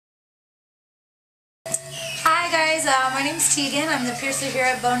Hey guys, my name's Tegan. I'm the piercer here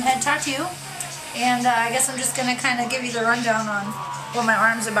at Bonehead Tattoo, and I guess I'm just gonna kind of give you the rundown on what my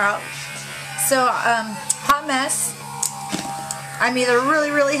arm's about. So, hot mess. I'm either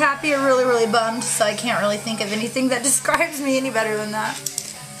really happy or really bummed, so I can't really think of anything that describes me any better than that.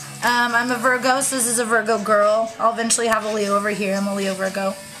 I'm a Virgo, so this is a Virgo girl. I'll eventually have a Leo over here. I'm a Leo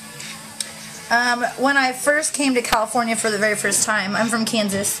Virgo. When I first came to California for the very first time, I'm from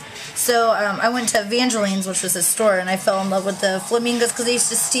Kansas, so I went to Evangeline's, which was a store, and I fell in love with the flamingos because they used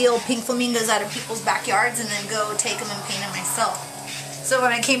to steal pink flamingos out of people's backyards and then go take them and paint them myself. So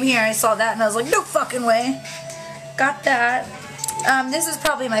when I came here, I saw that and I was like, no fucking way. Got that. This is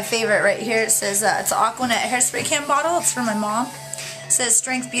probably my favorite right here. It says it's an Aquanet hairspray can bottle. It's for my mom. It says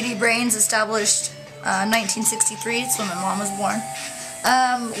Strength Beauty Brains, established 1963. It's when my mom was born.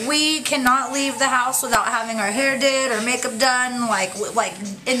 We cannot leave the house without having our hair did or makeup done, like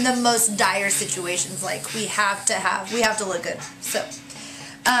in the most dire situations. Like we have to look good. So,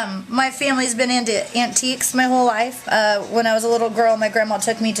 my family's been into antiques my whole life. When I was a little girl, my grandma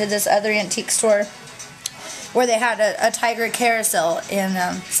took me to this other antique store where they had a tiger carousel,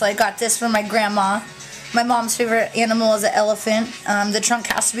 and so I got this from my grandma. My mom's favorite animal is an elephant. The trunk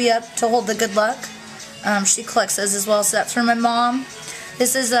has to be up to hold the good luck. She collects those as well, so that's for my mom.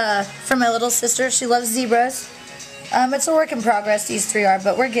 This is for my little sister. She loves zebras. It's a work in progress, these three are,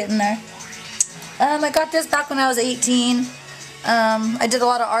 but we're getting there. I got this back when I was 18. I did a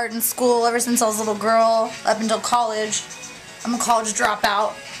lot of art in school ever since I was a little girl, up until college. I'm a college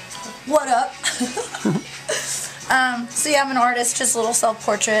dropout. What up? So yeah, I'm an artist, just a little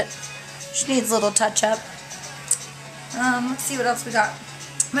self-portrait. She needs a little touch-up. Let's see what else we got.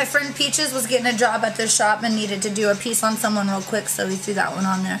 My friend Peaches was getting a job at this shop and needed to do a piece on someone real quick, so we threw that one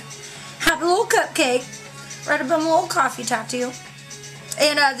on there. Happy little cupcake. Right above my little coffee tattoo.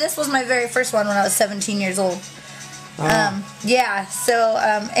 And this was my very first one when I was 17 years old. Yeah, so,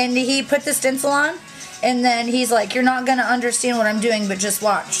 and he put the stencil on, and then he's like, you're not going to understand what I'm doing, but just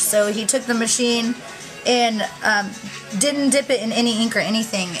watch. So he took the machine and didn't dip it in any ink or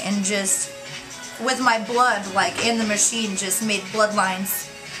anything, and just, with my blood, like, in the machine, just made blood lines.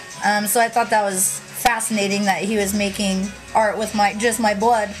 So I thought that was fascinating that he was making art with just my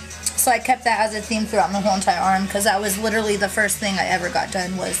blood. So I kept that as a theme throughout my whole entire arm, because that was literally the first thing I ever got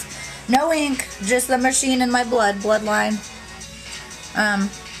done, was no ink, just the machine and my bloodline.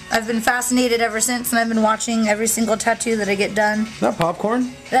 I've been fascinated ever since, and I've been watching every single tattoo that I get done. Is that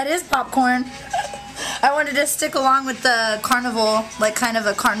popcorn? That is popcorn. I wanted to stick along with the carnival, like kind of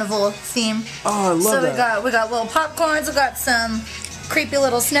a carnival theme. Oh, I love that. So we got little popcorns, we got some creepy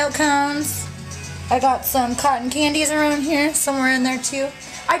little snow cones. I got some cotton candies around here, somewhere in there too.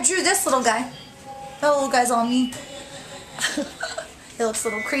 I drew this little guy. That little guy's all me. He looks a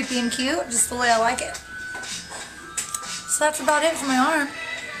little creepy and cute, just the way I like it. So that's about it for my arm.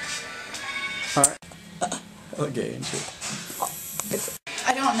 Alright. Okay,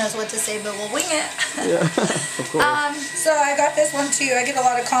 I don't know what to say, but we'll wing it. Yeah, of course. So I got this one too. I get a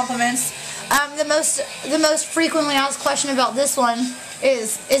lot of compliments. The most frequently asked question about this one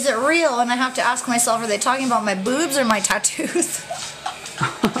is it real? And I have to ask myself, are they talking about my boobs or my tattoos?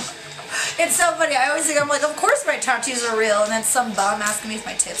 It's so funny. I always think, I'm like, of course my tattoos are real, and then some bum asking me if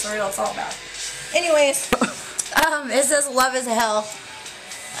my tits are real. It's all bad. Anyways, it says love is hell.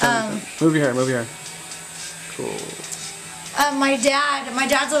 Move your hair. Cool. My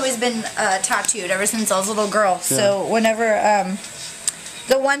dad's always been tattooed ever since I was a little girl. So whenever,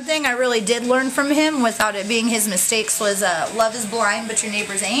 the one thing I really did learn from him, without it being his mistakes, was love is blind, but your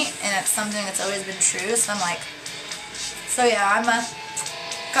neighbors ain't, and it's something that's always been true. So I'm like, so yeah,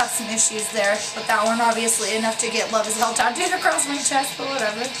 got some issues there, but that one obviously enough to get love is hell tattooed across my chest, but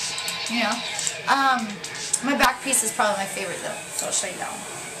whatever, you know. My back piece is probably my favorite though, so I'll show you that one.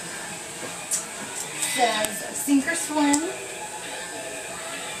 It says sink or swim.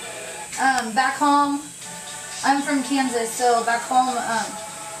 Back home, I'm from Kansas, so back home,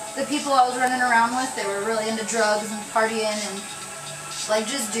 the people I was running around with, they were really into drugs and partying and like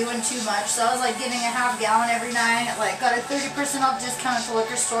just doing too much. So I was like getting a half gallon every night, like got a 30% off discount at the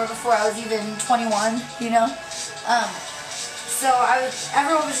liquor store before I was even 21, you know. So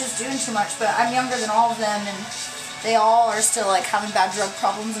everyone was just doing too much, but I'm younger than all of them, and they all are still like having bad drug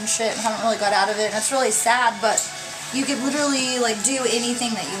problems and shit and haven't really got out of it, and it's really sad, but you could literally like do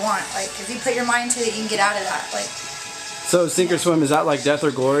anything that you want. Like if you put your mind to it, you can get out of that. Like, so sink or swim, is that like death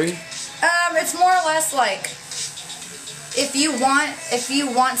or glory? It's more or less like if you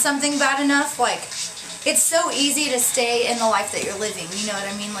want something bad enough, like it's so easy to stay in the life that you're living, you know what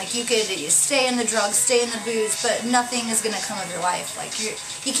I mean? Like, you could stay in the drugs, stay in the booze, but nothing is going to come of your life. Like,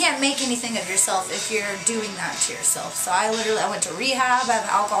 you can't make anything of yourself if you're doing that to yourself. So I went to rehab. I have an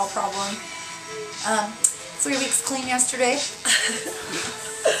alcohol problem. 3 weeks clean yesterday.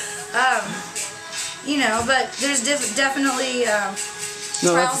 You know, but there's definitely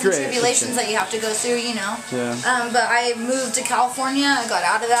trials and tribulations that you have to go through, you know. Yeah. But I moved to California. I got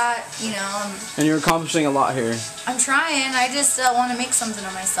out of that, you know. And you're accomplishing a lot here. I'm trying. I just want to make something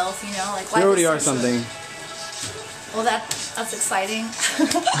of myself, you know. Like, you already are something. Well, that's exciting.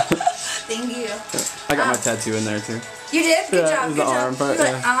 Thank you. I got my tattoo in there too. You did? Good job. The Good arm job. part. You're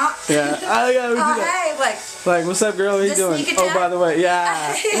Yeah. Yeah. Oh yeah. We do that. Hey, like, what's up, girl? What are you doing? Sneak Oh, attack? by the way,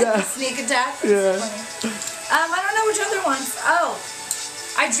 yeah. Yeah. Sneak attack. Yeah. I don't know which other ones. Oh,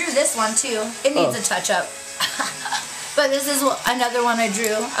 I drew this one too. It needs a touch up. But this is another one I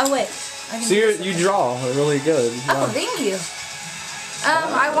drew. Oh wait. So you draw really good. Oh, thank you.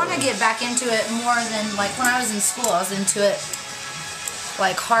 I want to get back into it more than, like, when I was in school. I was into it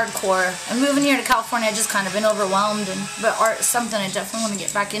like hardcore. And moving here to California, I just kind of been overwhelmed. But art's something I definitely want to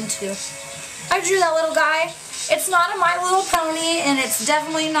get back into. I drew that little guy. It's not a My Little Pony, and it's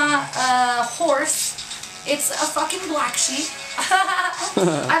definitely not a horse. It's a fucking black sheep.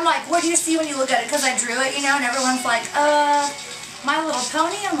 I'm like, what do you see when you look at it? Because I drew it, you know, and everyone's like, My Little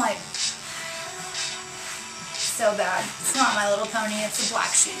Pony? I'm like, so bad. It's not My Little Pony, it's a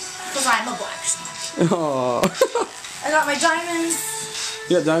black sheep. Because I'm a black sheep. Aww. I got my diamonds.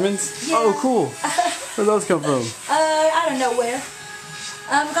 You got diamonds? Yeah. Oh, cool. Where'd those come from? I don't know where.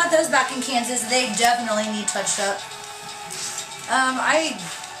 Got those back in Kansas. They definitely need touched up. I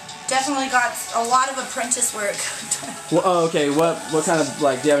definitely got a lot of apprentice work. Well, oh, okay. What kind of,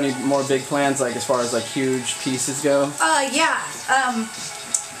 like, do you have any more big plans, like, as far as, like, huge pieces go? Yeah.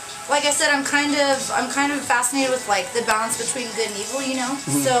 Like I said, I'm kind of fascinated with, like, the balance between good and evil, you know.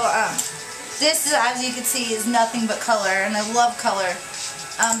 Mm-hmm. So this, as you can see, is nothing but color, and I love color.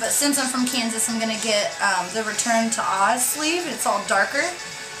 But since I'm from Kansas, I'm gonna get the Return to Oz sleeve. It's all darker.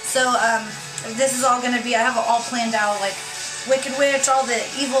 So this is all gonna be. I have it all planned out, like Wicked Witch, all the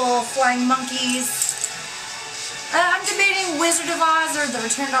evil flying monkeys. I'm debating Wizard of Oz or the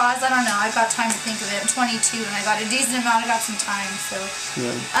Return to Oz. I don't know. I've got time to think of it. I'm 22 and I got a decent amount. I got some time. So,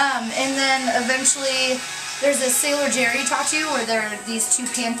 yeah. And then eventually there's a Sailor Jerry tattoo where there are these two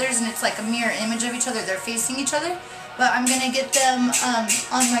panthers and it's like a mirror image of each other. They're facing each other. But I'm gonna get them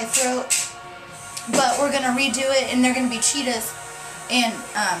on my throat. But we're gonna redo it and they're gonna be cheetahs. And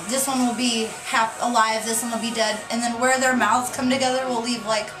this one will be half alive. This one will be dead. And then where their mouths come together, we'll leave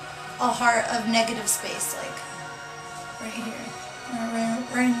like a heart of negative space, like. Right here.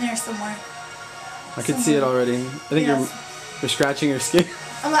 Right in there somewhere. I can see it already. I think you're scratching your skin.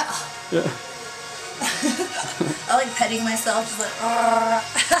 I'm like, yeah. I like petting myself, just like,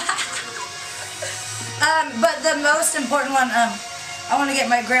 but the most important one, I want to get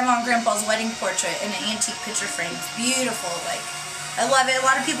my grandma and grandpa's wedding portrait in an antique picture frame. It's beautiful, like, I love it. A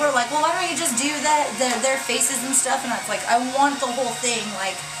lot of people are like, well, why don't you just do that, their faces and stuff, and it's like, I want the whole thing,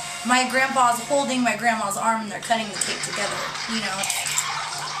 like, my grandpa's holding my grandma's arm and they're cutting the cake together, you know.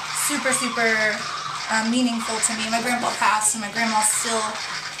 Super, super meaningful to me. My grandpa passed and my grandma's still,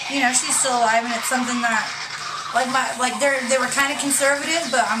 you know, she's still alive, and it's something that, like they were kind of conservative,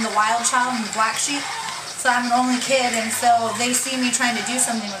 but I'm the wild child and the black sheep, so I'm an only kid, and so they see me trying to do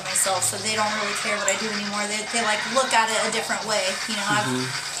something with myself, so they don't really care what I do anymore. They like look at it a different way, you know.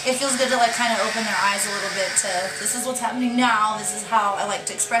 It feels good to like kind of open their eyes a little bit to, this is what's happening now, this is how I like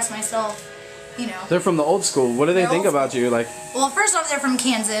to express myself, you know. They're from the old school. What do they think about you? Like, well, first off, they're from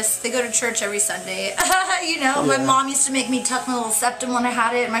Kansas. They go to church every Sunday. You know, my mom used to make me tuck my little septum when I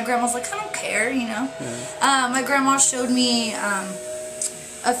had it, and my grandma's like, I don't care, you know. Yeah. My grandma showed me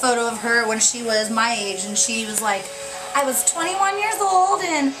a photo of her when she was my age, and she was like, I was 21 years old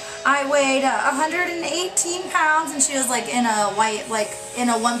and I weighed 118 pounds, and she was like in a white, like in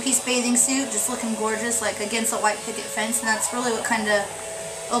a one-piece bathing suit, just looking gorgeous, like against a white picket fence. And that's really what kind of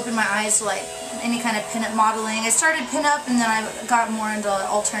opened my eyes to like any kind of pinup modeling. I started pinup, and then I got more into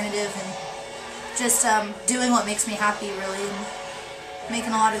alternative and just doing what makes me happy, really, and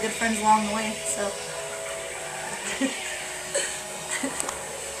making a lot of good friends along the way. So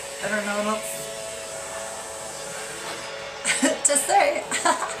I don't know what else to say.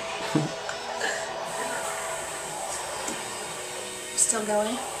 Still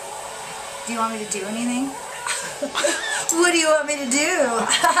going? Do you want me to do anything? What do you want me to do?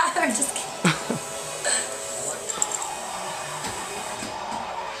 I'm just kidding.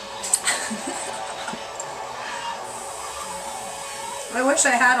 I wish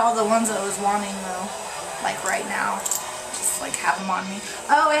I had all the ones I was wanting, though. like right now. Just like have them on me.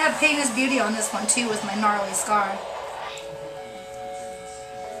 Oh, I have Pain is Beauty on this one too with my gnarly scar.